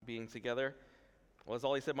being together. Well, as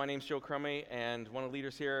Ollie said, my name's Joe Crummey, and one of the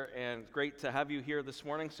leaders here, and it's great to have you here this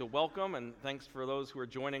morning, so welcome, and thanks for those who are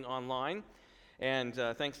joining online, and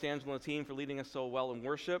thanks to Angela and the team for leading us so well in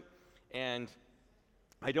worship, and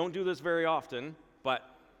I don't do this very often, but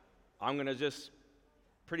I'm going to just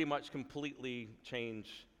pretty much completely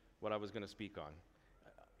change what I was going to speak on,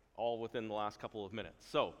 all within the last couple of minutes.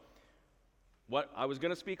 So, what I was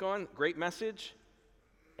going to speak on, great message,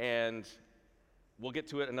 and we'll get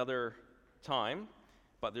to it another time,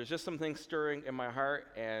 but there's just some things stirring in my heart,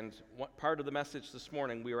 and what part of the message this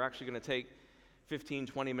morning, we were actually going to take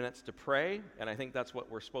 15-20 minutes to pray, and I think that's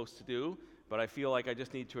what we're supposed to do, but I feel like I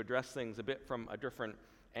just need to address things a bit from a different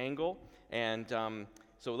angle, and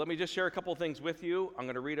so let me just share a couple things with you. I'm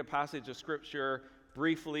going to read a passage of Scripture,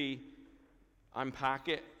 briefly unpack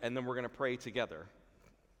it, and then we're going to pray together.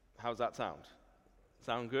 How's that sound?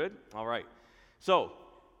 Sound good? All right. So,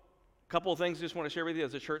 a couple of things I just want to share with you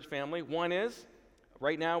as a church family. One is,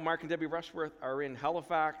 right now, Mark and Debbie Rushworth are in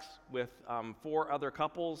Halifax with 4 other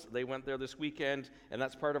couples. They went there this weekend, and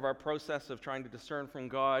that's part of our process of trying to discern from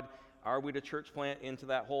God. Are we to church plant into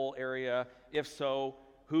that whole area? If so,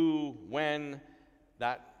 who, when,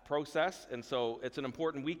 that process. And so it's an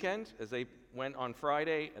important weekend as they went on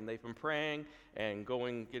Friday, and they've been praying and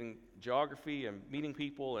getting geography and meeting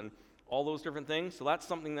people and all those different things. So that's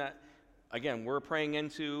something that, again, we're praying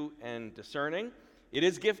into and discerning. It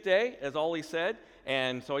is gift day, as Ollie said,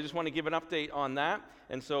 and so I just want to give an update on that.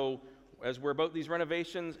 And so as we're about these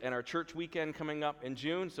renovations and our church weekend coming up in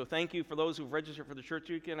June, so thank you for those who've registered for the church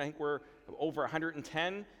weekend. I think we're over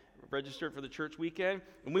 110 registered for the church weekend,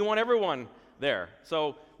 and we want everyone there.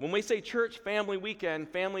 So when we say church family weekend,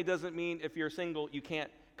 family doesn't mean if you're single, you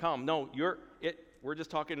can't come. No, we're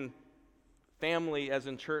just talking family as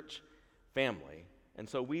in church family. And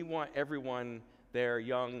so we want everyone there,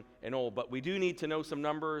 young and old, but we do need to know some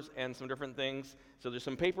numbers and some different things. So there's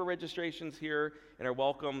some paper registrations here and are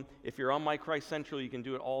welcome. If you're on My Christ Central, you can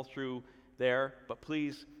do it all through there, but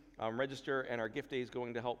please register, and our gift day is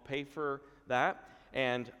going to help pay for that.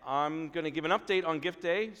 And I'm going to give an update on gift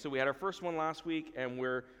day. So we had our first one last week, and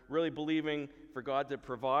we're really believing for God to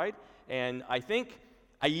provide. And I think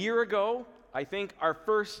a year ago, our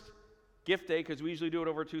first gift day, because we usually do it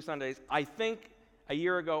over 2 Sundays, I think a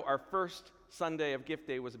year ago, our first Sunday of gift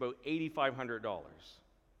day was about $8,500,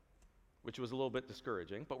 which was a little bit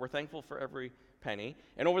discouraging, but we're thankful for every penny.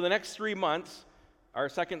 And over the next 3 months, our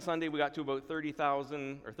second Sunday, we got to about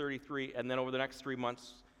 30,000 or 33, and then over the next 3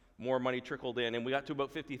 months, more money trickled in, and we got to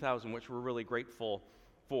about 50,000, which we're really grateful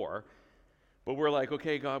for. But we're like,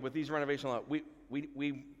 okay, God, with these renovations,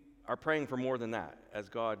 we are praying for more than that as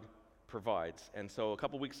God provides. And so a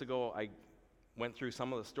couple weeks ago, I went through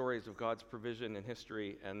some of the stories of God's provision in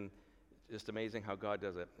history, and just amazing how God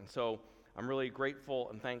does it. And so I'm really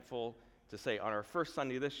grateful and thankful to say on our first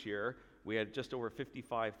Sunday this year, we had just over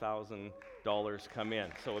 $55,000 come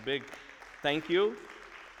in. So a big thank you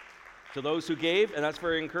to those who gave, and that's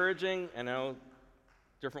very encouraging. And I know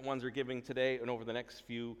different ones are giving today and over the next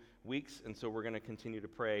few weeks, and so we're going to continue to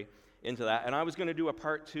pray into that. And I was going to do a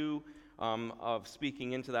part 2 of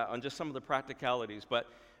speaking into that on just some of the practicalities, but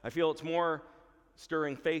I feel it's more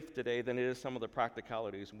stirring faith today than it is some of the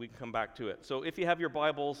practicalities. We can come back to it. So if you have your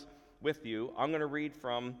Bibles with you, I'm going to read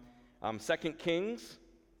from 2 Kings,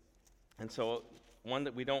 and so one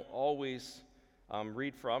that we don't always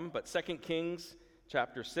read from, but 2 Kings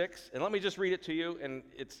chapter 6, and let me just read it to you, and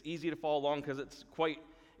it's easy to follow along because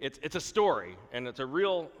it's a story, and it's a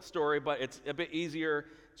real story, but it's a bit easier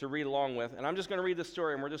to read along with. And I'm just going to read the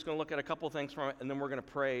story, and we're just going to look at a couple things from it, and then we're going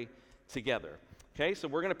to pray together. Okay, so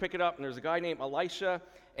we're going to pick it up, and there's a guy named Elisha,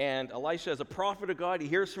 and Elisha is a prophet of God. He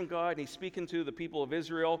hears from God, and he's speaking to the people of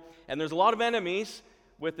Israel, and there's a lot of enemies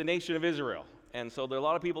with the nation of Israel. And so there are a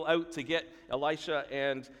lot of people out to get Elisha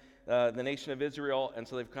and the nation of Israel, and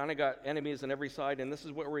so they've kind of got enemies on every side, and this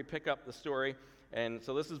is where we pick up the story. And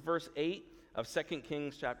so this is verse 8 of 2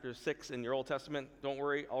 Kings chapter 6 in your Old Testament. Don't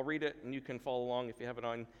worry, I'll read it, and you can follow along if you have it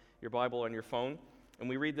on your Bible or on your phone. And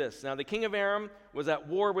we read this. Now the king of Aram was at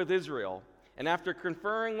war with Israel, and after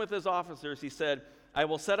conferring with his officers, he said, I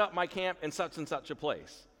will set up my camp in such and such a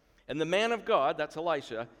place. And the man of God, that's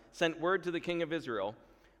Elisha, sent word to the king of Israel,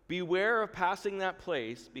 beware of passing that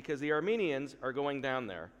place, because the Arameans are going down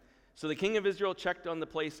there. So the king of Israel checked on the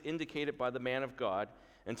place indicated by the man of God,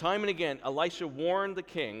 and time and again, Elisha warned the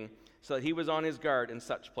king so that he was on his guard in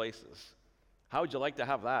such places. How would you like to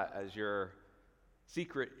have that as your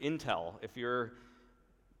secret intel if you're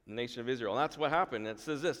the nation of Israel? And that's what happened. It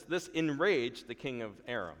says this enraged the king of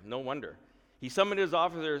Aram. No wonder. He summoned his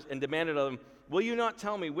officers and demanded of them, will you not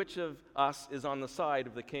tell me which of us is on the side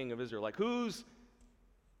of the king of Israel? Like, who's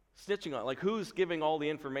Snitching on, like who's giving all the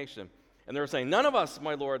information? And they were saying, none of us,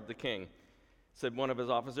 my lord the king, said one of his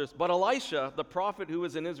officers. But Elisha, the prophet who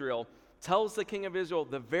was in Israel, tells the king of Israel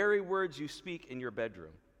the very words you speak in your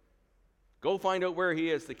bedroom. Go find out where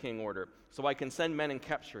he is, the king ordered, so I can send men and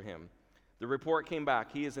capture him. The report came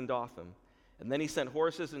back, he is in Dothan. And then he sent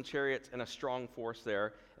horses and chariots and a strong force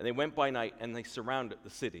there, and they went by night and they surrounded the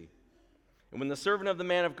city. And when the servant of the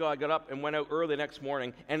man of God got up and went out early next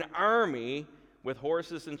morning, an army with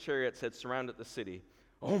horses and chariots had surrounded the city.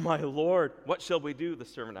 Oh my Lord, what shall we do? The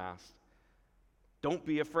servant asked. Don't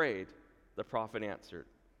be afraid, the prophet answered.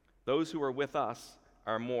 Those who are with us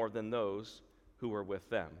are more than those who are with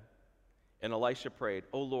them. And Elisha prayed,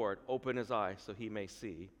 O Lord, open his eyes so he may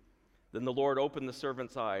see. Then the Lord opened the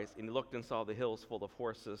servant's eyes, and he looked and saw the hills full of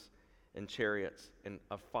horses and chariots and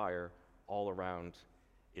of fire all around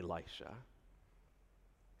Elisha.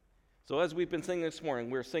 So as we've been singing this morning,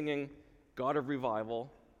 we're singing God of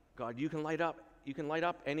revival. God, you can light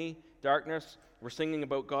up any darkness. We're singing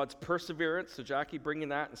about God's perseverance. So Jackie bringing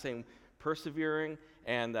that and saying persevering,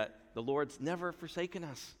 and that the Lord's never forsaken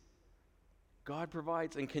us. God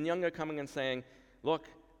provides. And Kenyunga coming and saying, look,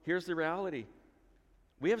 here's the reality.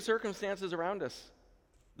 We have circumstances around us.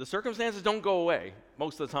 The circumstances don't go away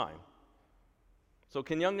most of the time. So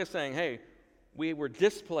Kenyunga saying, hey, we were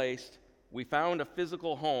displaced, we found a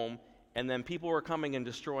physical home, and then people were coming and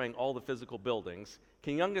destroying all the physical buildings.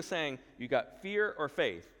 Kenyunga saying, you got fear or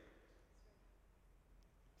faith?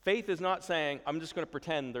 Faith is not saying, I'm just going to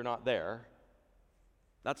pretend they're not there.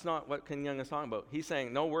 That's not what Kenyunga is talking about. He's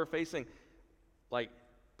saying, no, we're facing, like,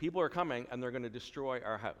 people are coming and they're going to destroy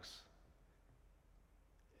our house.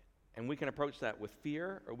 And we can approach that with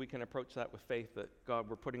fear, or we can approach that with faith that, God,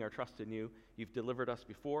 we're putting our trust in you. You've delivered us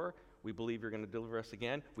before. We believe you're going to deliver us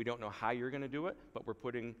again. We don't know how you're going to do it, but we're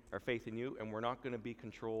putting our faith in you, and we're not going to be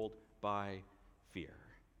controlled by fear.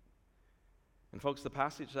 And folks, the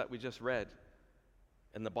passage that we just read,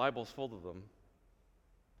 and the Bible's full of them,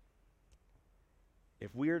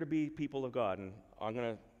 if we are to be people of God, and I'm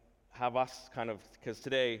going to have us kind of, because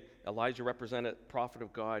today Elijah represented prophet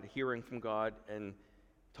of God, hearing from God, and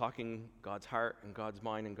talking God's heart and God's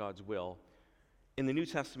mind and God's will. In the New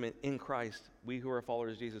Testament, in Christ, we who are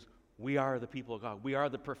followers of Jesus, we are the people of God. We are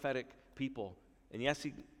the prophetic people. And yes,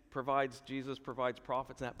 Jesus provides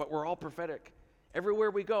prophets and that, but we're all prophetic. Everywhere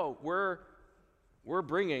we go, we're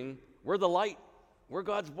the light. We're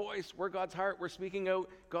God's voice. We're God's heart. We're speaking out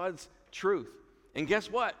God's truth. And guess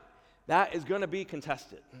what? That is going to be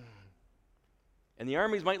contested. And the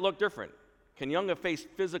armies might look different. Kenyunga faced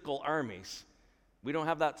physical armies. We don't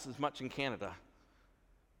have that as much in Canada.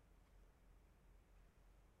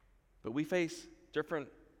 But we face different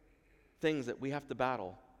things that we have to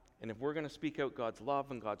battle. And if we're going to speak out God's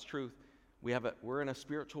love and God's truth, we're in a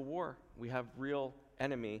spiritual war. We have real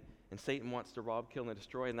enemy, and Satan wants to rob, kill, and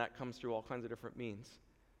destroy, and that comes through all kinds of different means.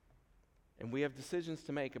 And we have decisions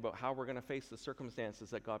to make about how we're going to face the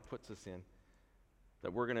circumstances that God puts us in.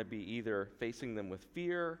 That we're going to be either facing them with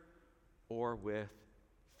fear or with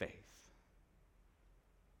faith.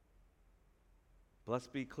 But let's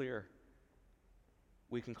be clear.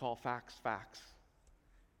 We can call facts facts.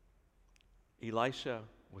 Elisha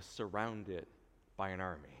was surrounded by an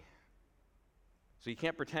army. So you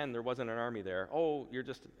can't pretend there wasn't an army there. Oh,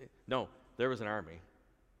 no, there was an army.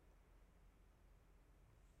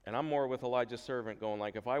 And I'm more with Elijah's servant going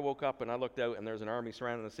like, if I woke up and I looked out and there's an army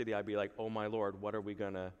surrounding the city, I'd be like, oh my Lord, what are we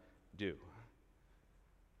going to do?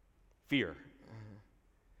 Fear.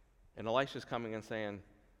 And Elisha's coming and saying,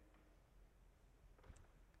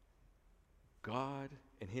 God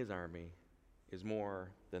and his army is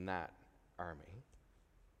more than that army.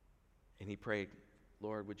 And he prayed,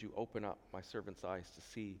 Lord, would you open up my servant's eyes to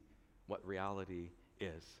see what reality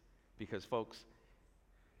is? Because, folks,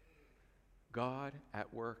 God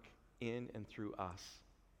at work in and through us,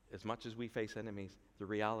 as much as we face enemies, the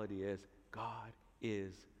reality is God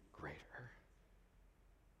is greater.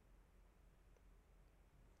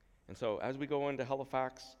 And so as we go into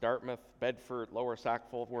Halifax, Dartmouth, Bedford, Lower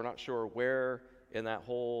Sackville, we're not sure where in that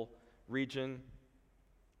whole region,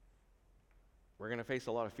 we're going to face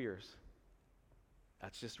a lot of fears.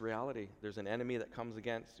 That's just reality. There's an enemy that comes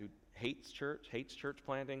against who hates church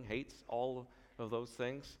planting, hates all of those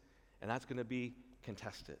things, and that's going to be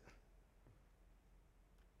contested.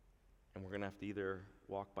 And we're going to have to either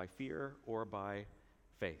walk by fear or by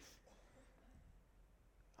faith.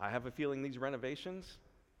 I have a feeling these renovations,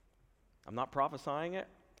 I'm not prophesying it,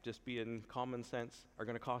 just being common sense, are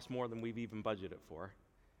going to cost more than we've even budgeted for.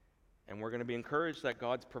 And we're going to be encouraged that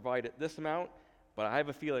God's provided this amount, but I have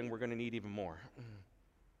a feeling we're going to need even more.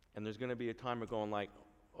 And there's going to be a time of going like,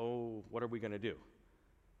 oh, what are we going to do?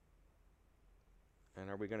 And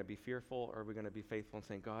are we going to be fearful, or are we going to be faithful and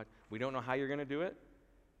saying, God, we don't know how you're going to do it,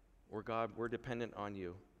 or God, we're dependent on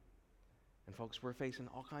you. And folks, we're facing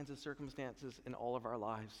all kinds of circumstances in all of our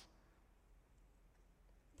lives.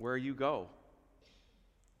 Where you go,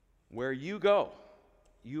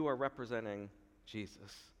 you are representing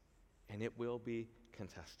Jesus, and it will be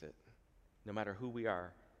contested, no matter who we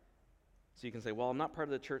are. So you can say, well, I'm not part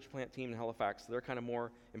of the church plant team in Halifax, so they're kind of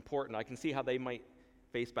more important. I can see how they might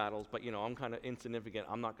face battles, but I'm kind of insignificant.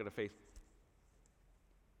 I'm not going to face.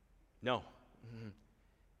 No.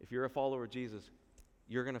 If you're a follower of Jesus,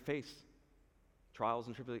 you're going to face trials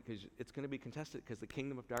and tribulations, because it's going to be contested, because the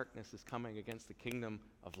kingdom of darkness is coming against the kingdom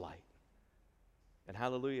of light. And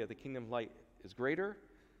hallelujah, the kingdom of light is greater,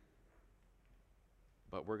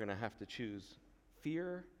 but we're going to have to choose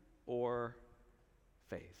fear or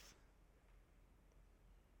faith.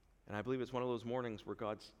 And I believe it's one of those mornings where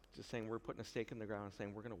God's just saying, we're putting a stake in the ground and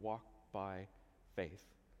saying, we're going to walk by faith.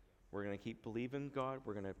 We're going to keep believing God.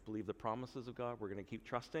 We're going to believe the promises of God. We're going to keep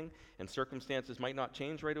trusting. And circumstances might not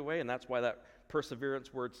change right away, and that's why that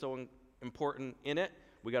perseverance word's so important in it.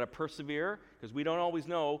 We got to persevere, because we don't always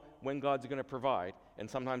know when God's going to provide. And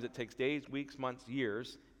sometimes it takes days, weeks, months,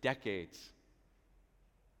 years, decades.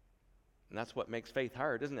 And that's what makes faith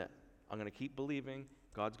hard, isn't it? I'm going to keep believing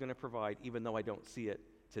God's going to provide, even though I don't see it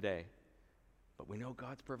today. But we know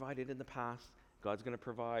God's provided in the past. God's going to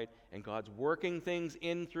provide, and God's working things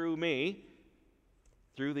in through me,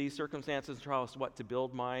 through these circumstances and trials, to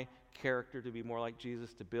build my character to be more like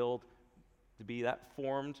Jesus, to be that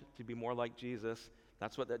formed to be more like Jesus.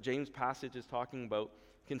 That's what that James passage is talking about.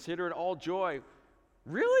 Consider it all joy.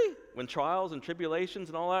 Really? When trials and tribulations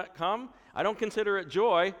and all that come? I don't consider it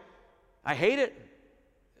joy. I hate it,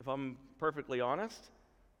 if I'm perfectly honest.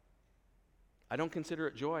 I don't consider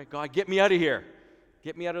it joy. God, get me out of here.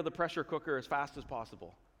 Get me out of the pressure cooker as fast as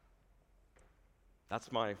possible.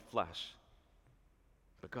 That's my flesh.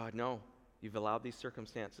 But God, no, you've allowed these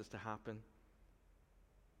circumstances to happen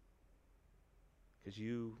because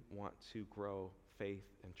you want to grow faith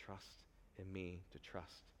and trust in me to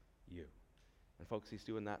trust you. And folks, he's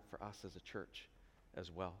doing that for us as a church as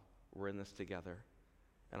well. We're in this together.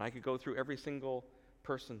 And I could go through every single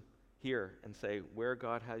person here and say, where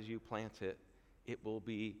God has you planted, it will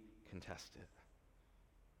be contested.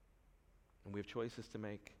 And we have choices to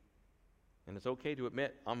make. And it's okay to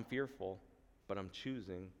admit, I'm fearful, but I'm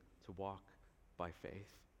choosing to walk by faith.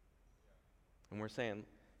 And we're saying,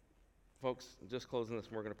 folks, just closing this,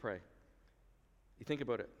 and we're going to pray. You think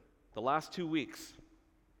about it. The last 2 weeks,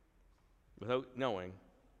 without knowing,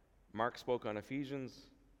 Mark spoke on Ephesians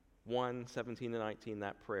 1, 17 to 19,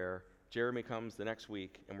 that prayer. Jeremy comes the next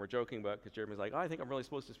week, and we're joking about it because Jeremy's like, I think I'm really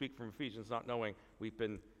supposed to speak from Ephesians, not knowing we've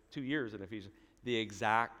been 2 years in Ephesians. The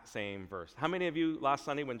exact same verse. How many of you last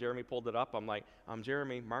Sunday when Jeremy pulled it up, I'm like,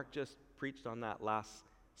 Jeremy, Mark just preached on that last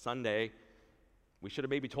Sunday. We should have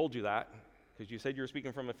maybe told you that because you said you were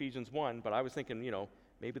speaking from Ephesians 1, but I was thinking,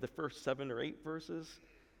 maybe the first 7 or 8 verses.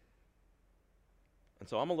 And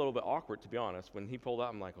so I'm a little bit awkward, to be honest. When he pulled up,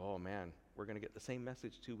 I'm like, oh man, we're going to get the same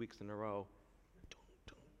message 2 weeks in a row.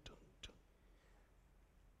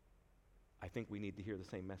 I think we need to hear the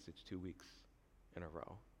same message 2 weeks in a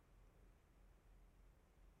row.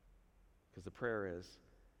 Because the prayer is,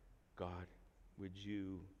 God, would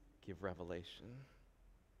you give revelation?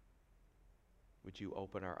 Would you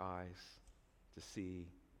open our eyes to see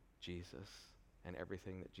Jesus and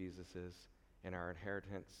everything that Jesus is and our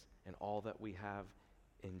inheritance and all that we have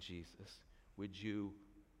in Jesus? Would you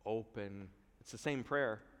open, it's the same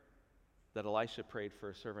prayer that Elisha prayed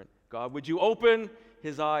for a servant. God, would you open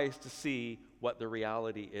his eyes to see what the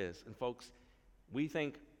reality is? And folks, we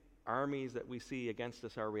think armies that we see against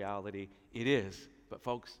us are reality. It is. But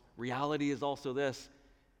folks, reality is also this.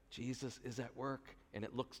 Jesus is at work, and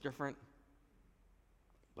it looks different,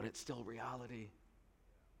 but it's still reality.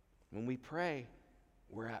 When we pray,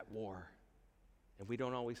 we're at war, and we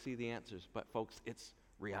don't always see the answers, but folks, it's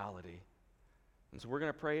reality. And so we're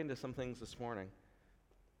going to pray into some things this morning.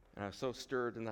 And I was so stirred in that.